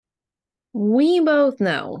We both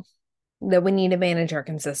know that we need to manage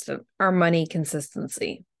our money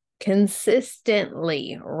consistently,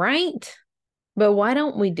 right? But why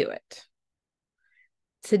don't we do it?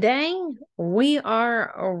 Today, we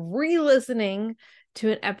are re-listening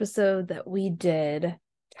to an episode that we did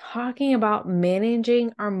talking about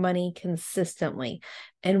managing our money consistently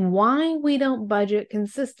and why we don't budget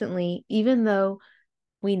consistently, even though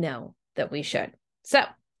we know that we should. So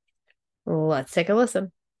let's take a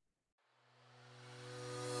listen.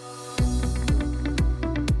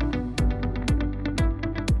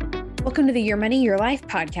 Welcome to the Your Money, Your Life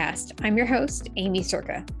podcast. I'm your host, Amy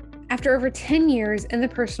Circa. After over 10 years in the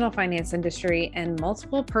personal finance industry and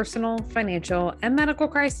multiple personal, financial, and medical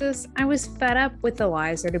crises, I was fed up with the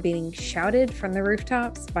lies that are being shouted from the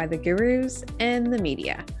rooftops by the gurus and the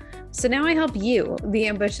media. So now I help you, the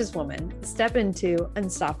ambitious woman, step into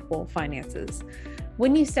unstoppable finances.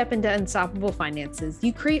 When you step into unstoppable finances,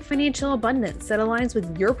 you create financial abundance that aligns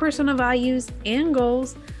with your personal values and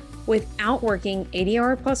goals without working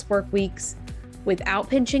 80-hour plus work weeks, without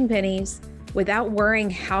pinching pennies, without worrying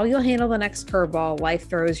how you'll handle the next curveball life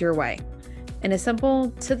throws your way. In a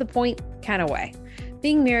simple, to the point kind of way.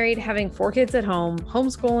 Being married, having 4 kids at home,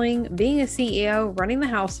 homeschooling, being a CEO, running the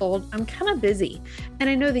household, I'm kind of busy. And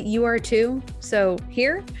I know that you are too. So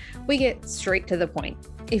here we get straight to the point.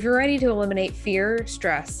 If you're ready to eliminate fear,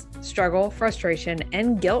 stress, struggle, frustration,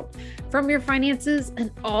 and guilt from your finances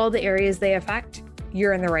and all the areas they affect,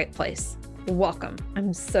 you're in the right place. Welcome.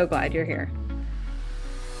 I'm so glad you're here.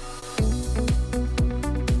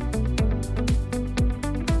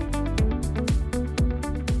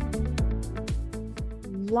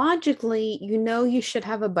 Logically, you know you should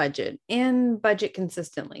have a budget and budget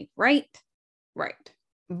consistently, right? Right.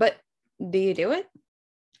 But do you do it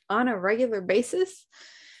on a regular basis?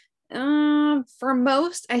 For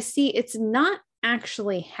most, I see it's not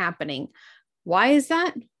actually happening. Why is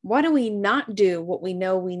that? Why do we not do what we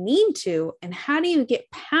know we need to? And how do you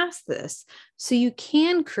get past this so you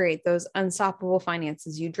can create those unstoppable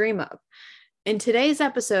finances you dream of? In today's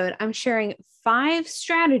episode, I'm sharing 5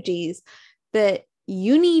 strategies that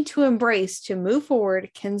you need to embrace to move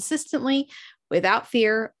forward consistently without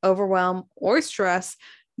fear, overwhelm, or stress.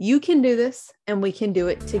 You can do this, and we can do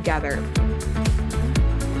it together.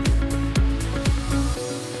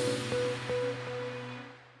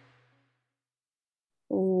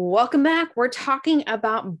 Welcome back. We're talking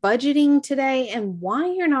about budgeting today and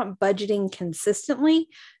why you're not budgeting consistently,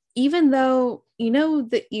 even though you know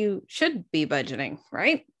that you should be budgeting,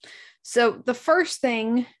 right? So the first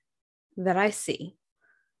thing that I see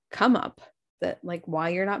come up that like why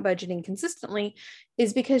you're not budgeting consistently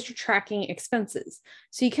is because you're tracking expenses.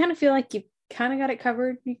 So you kind of feel like you kind of got it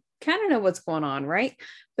covered. You kind of know what's going on, right?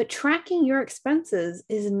 But tracking your expenses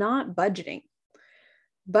is not budgeting.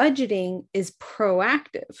 Budgeting is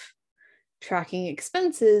proactive. Tracking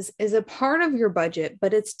expenses is a part of your budget,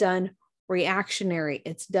 but it's done reactionary.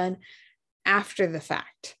 It's done after the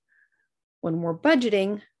fact. When we're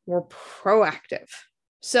budgeting, we're proactive.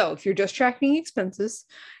 So if you're just tracking expenses,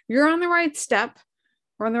 you're on the right step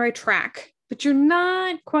or on the right track, but you're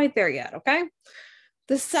not quite there yet, okay?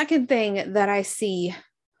 The second thing that I see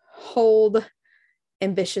hold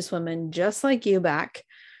ambitious women just like you back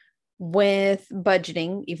with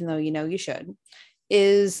budgeting, even though you know you should,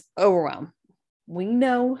 is overwhelm. We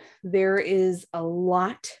know there is a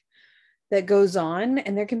lot that goes on,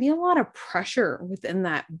 and there can be a lot of pressure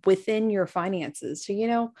within your finances.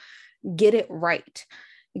 So, get it right.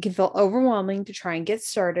 It can feel overwhelming to try and get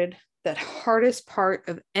started. That hardest part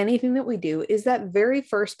of anything that we do is that very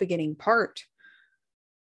first beginning part.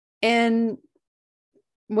 And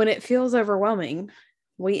when it feels overwhelming,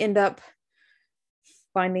 we end up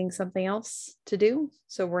finding something else to do.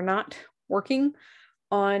 So we're not working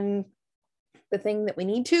on the thing that we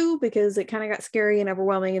need to because it kind of got scary and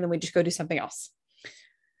overwhelming, and then we just go do something else.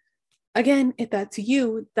 Again, if that's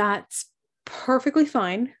you, that's perfectly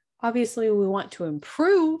fine. Obviously, we want to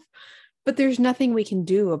improve, but there's nothing we can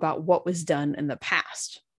do about what was done in the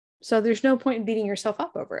past. So there's no point in beating yourself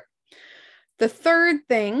up over it. The third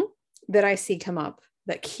thing that I see come up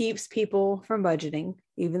that keeps people from budgeting,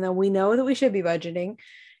 even though we know that we should be budgeting,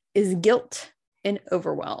 is guilt and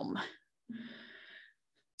overwhelm.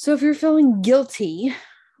 So if you're feeling guilty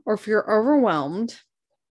or if you're overwhelmed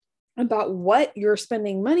about what you're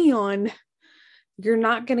spending money on, you're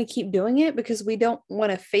not going to keep doing it because we don't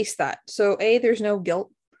want to face that. So there's no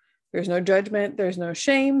guilt, there's no judgment, there's no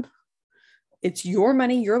shame. It's your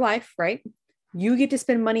money, your life, right? You get to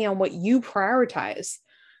spend money on what you prioritize.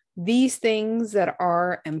 These things that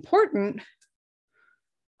are important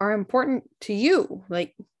to you.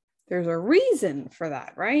 Like there's a reason for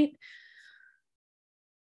that, right?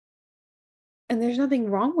 And there's nothing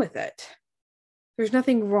wrong with it. There's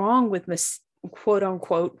nothing wrong with quote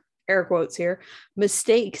unquote, air quotes here,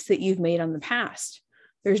 mistakes that you've made on the past.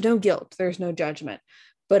 There's no guilt. There's no judgment.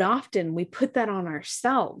 But often we put that on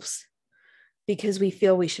ourselves because we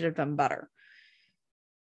feel we should have done better.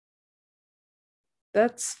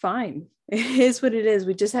 That's fine. It is what it is.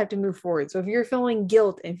 We just have to move forward. So if you're feeling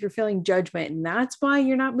guilt, and if you're feeling judgment, and that's why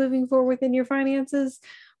you're not moving forward within your finances,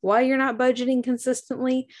 why you're not budgeting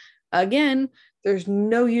consistently, again, there's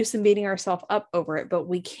no use in beating ourselves up over it, but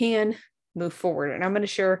we can move forward. And I'm going to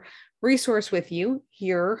share a resource with you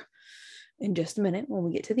here in just a minute when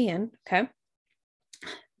we get to the end. Okay.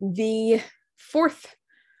 The fourth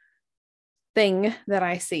thing that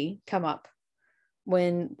I see come up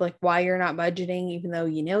when why you're not budgeting, even though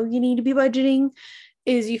you know you need to be budgeting,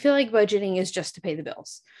 is you feel like budgeting is just to pay the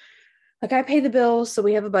bills. Like, I pay the bills, so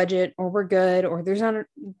we have a budget, or we're good, or there's not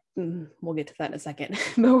we'll get to that in a second,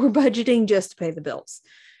 but we're budgeting just to pay the bills.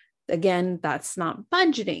 Again, that's not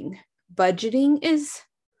budgeting. Budgeting is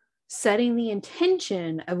setting the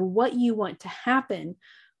intention of what you want to happen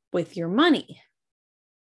with your money.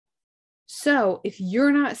 So if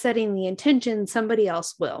you're not setting the intention, somebody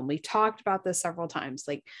else will. And we've talked about this several times.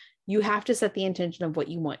 You have to set the intention of what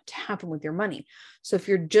you want to happen with your money. So if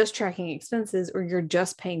you're just tracking expenses or you're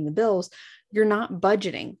just paying the bills, you're not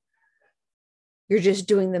budgeting. You're just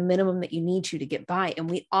doing the minimum that you need to get by. And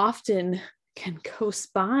we often can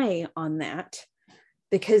coast by on that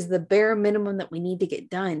because the bare minimum that we need to get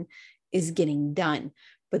done is getting done.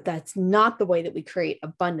 But that's not the way that we create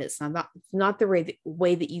abundance. Not the way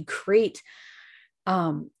that you create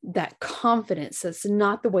that confidence. That's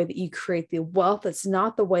not the way that you create the wealth. That's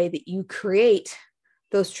not the way that you create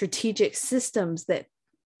those strategic systems that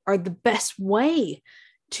are the best way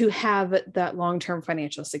to have that long-term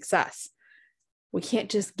financial success. We can't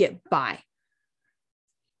just get by.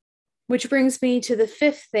 Which brings me to the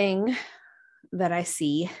fifth thing that I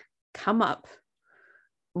see come up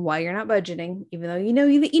why you're not budgeting, even though you know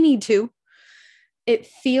that you need to. It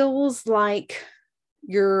feels like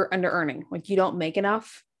you're under earning, like you don't make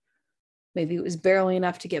enough. Maybe it was barely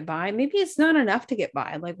enough to get by. Maybe it's not enough to get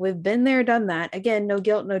by. We've been there, done that. Again, no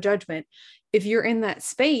guilt, no judgment. If you're in that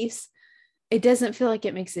space, it doesn't feel like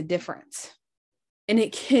it makes a difference. And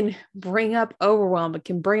it can bring up overwhelm. It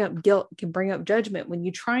can bring up guilt. It can bring up judgment when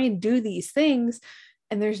you try and do these things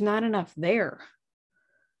and there's not enough there.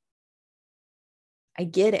 I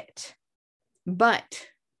get it. But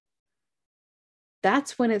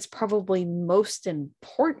that's when it's probably most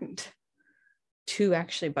important to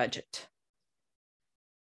actually budget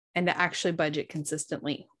and to actually budget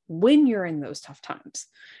consistently when you're in those tough times.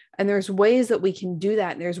 And there's ways that we can do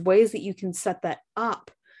that. And there's ways that you can set that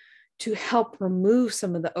up to help remove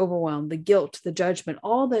some of the overwhelm, the guilt, the judgment,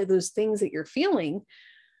 all those things that you're feeling,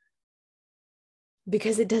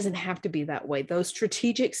 because it doesn't have to be that way. Those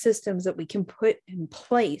strategic systems that we can put in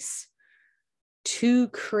place to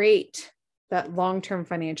create that long-term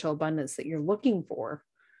financial abundance that you're looking for,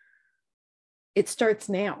 it starts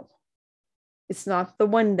now. It's not the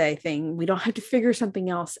one day thing. We don't have to figure something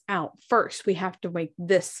else out first. We have to make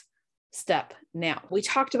this step now. We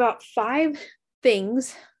talked about 5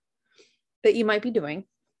 things that you might be doing.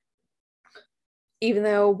 Even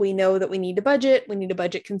though we know that we need to budget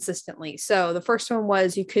consistently. So the first one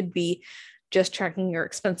was you could be just tracking your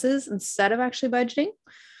expenses instead of actually budgeting.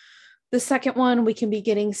 The second one, we can be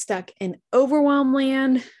getting stuck in overwhelm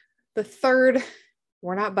land. The third,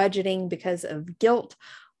 we're not budgeting because of guilt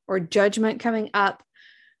or judgment coming up.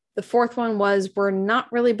 The fourth one was we're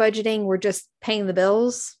not really budgeting. We're just paying the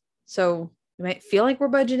bills. So you might feel like we're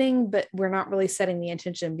budgeting, but we're not really setting the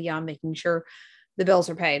intention beyond making sure the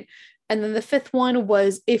bills are paid. And then the fifth one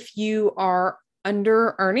was if you are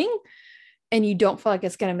under earning and you don't feel like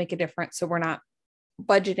it's going to make a difference. So we're not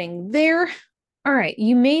budgeting there. All right.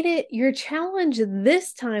 You made it your challenge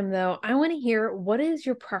this time, though. I want to hear, what is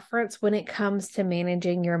your preference when it comes to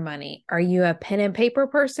managing your money? Are you a pen and paper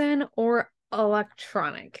person or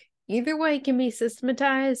electronic? Either way can be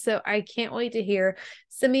systematized. So I can't wait to hear.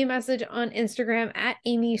 Send me a message on Instagram at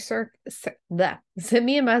Amy Circa. Send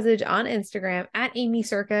me a message on Instagram at Amy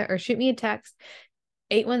Circa or shoot me a text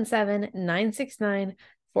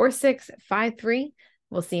 817-969-4653.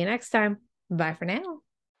 We'll see you next time. Bye for now.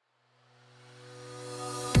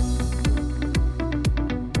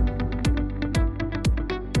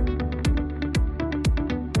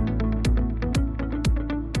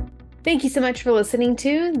 Thank you so much for listening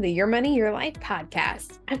to the Your Money, Your Life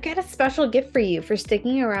podcast. I've got a special gift for you for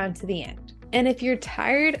sticking around to the end. And if you're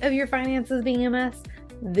tired of your finances being a mess,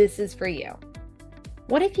 this is for you.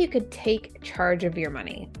 What if you could take charge of your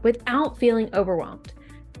money without feeling overwhelmed?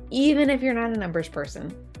 even if you're not a numbers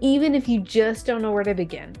person, even if you just don't know where to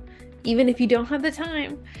begin, even if you don't have the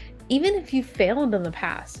time, even if you failed in the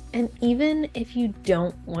past, and even if you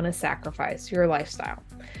don't want to sacrifice your lifestyle.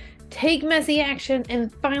 Take messy action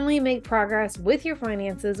and finally make progress with your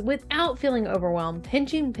finances without feeling overwhelmed,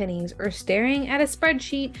 pinching pennies, or staring at a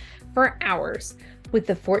spreadsheet for hours with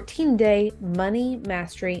the 14-day Money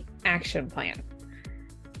Mastery Action Plan.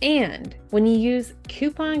 And when you use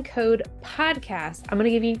coupon code podcast, I'm going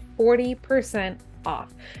to give you 40%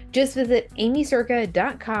 off. Just visit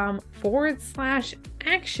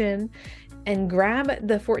amycirca.com/action and grab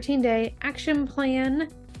the 14-day action plan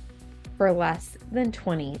for less than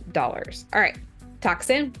 $20. All right, talk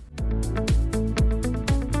soon.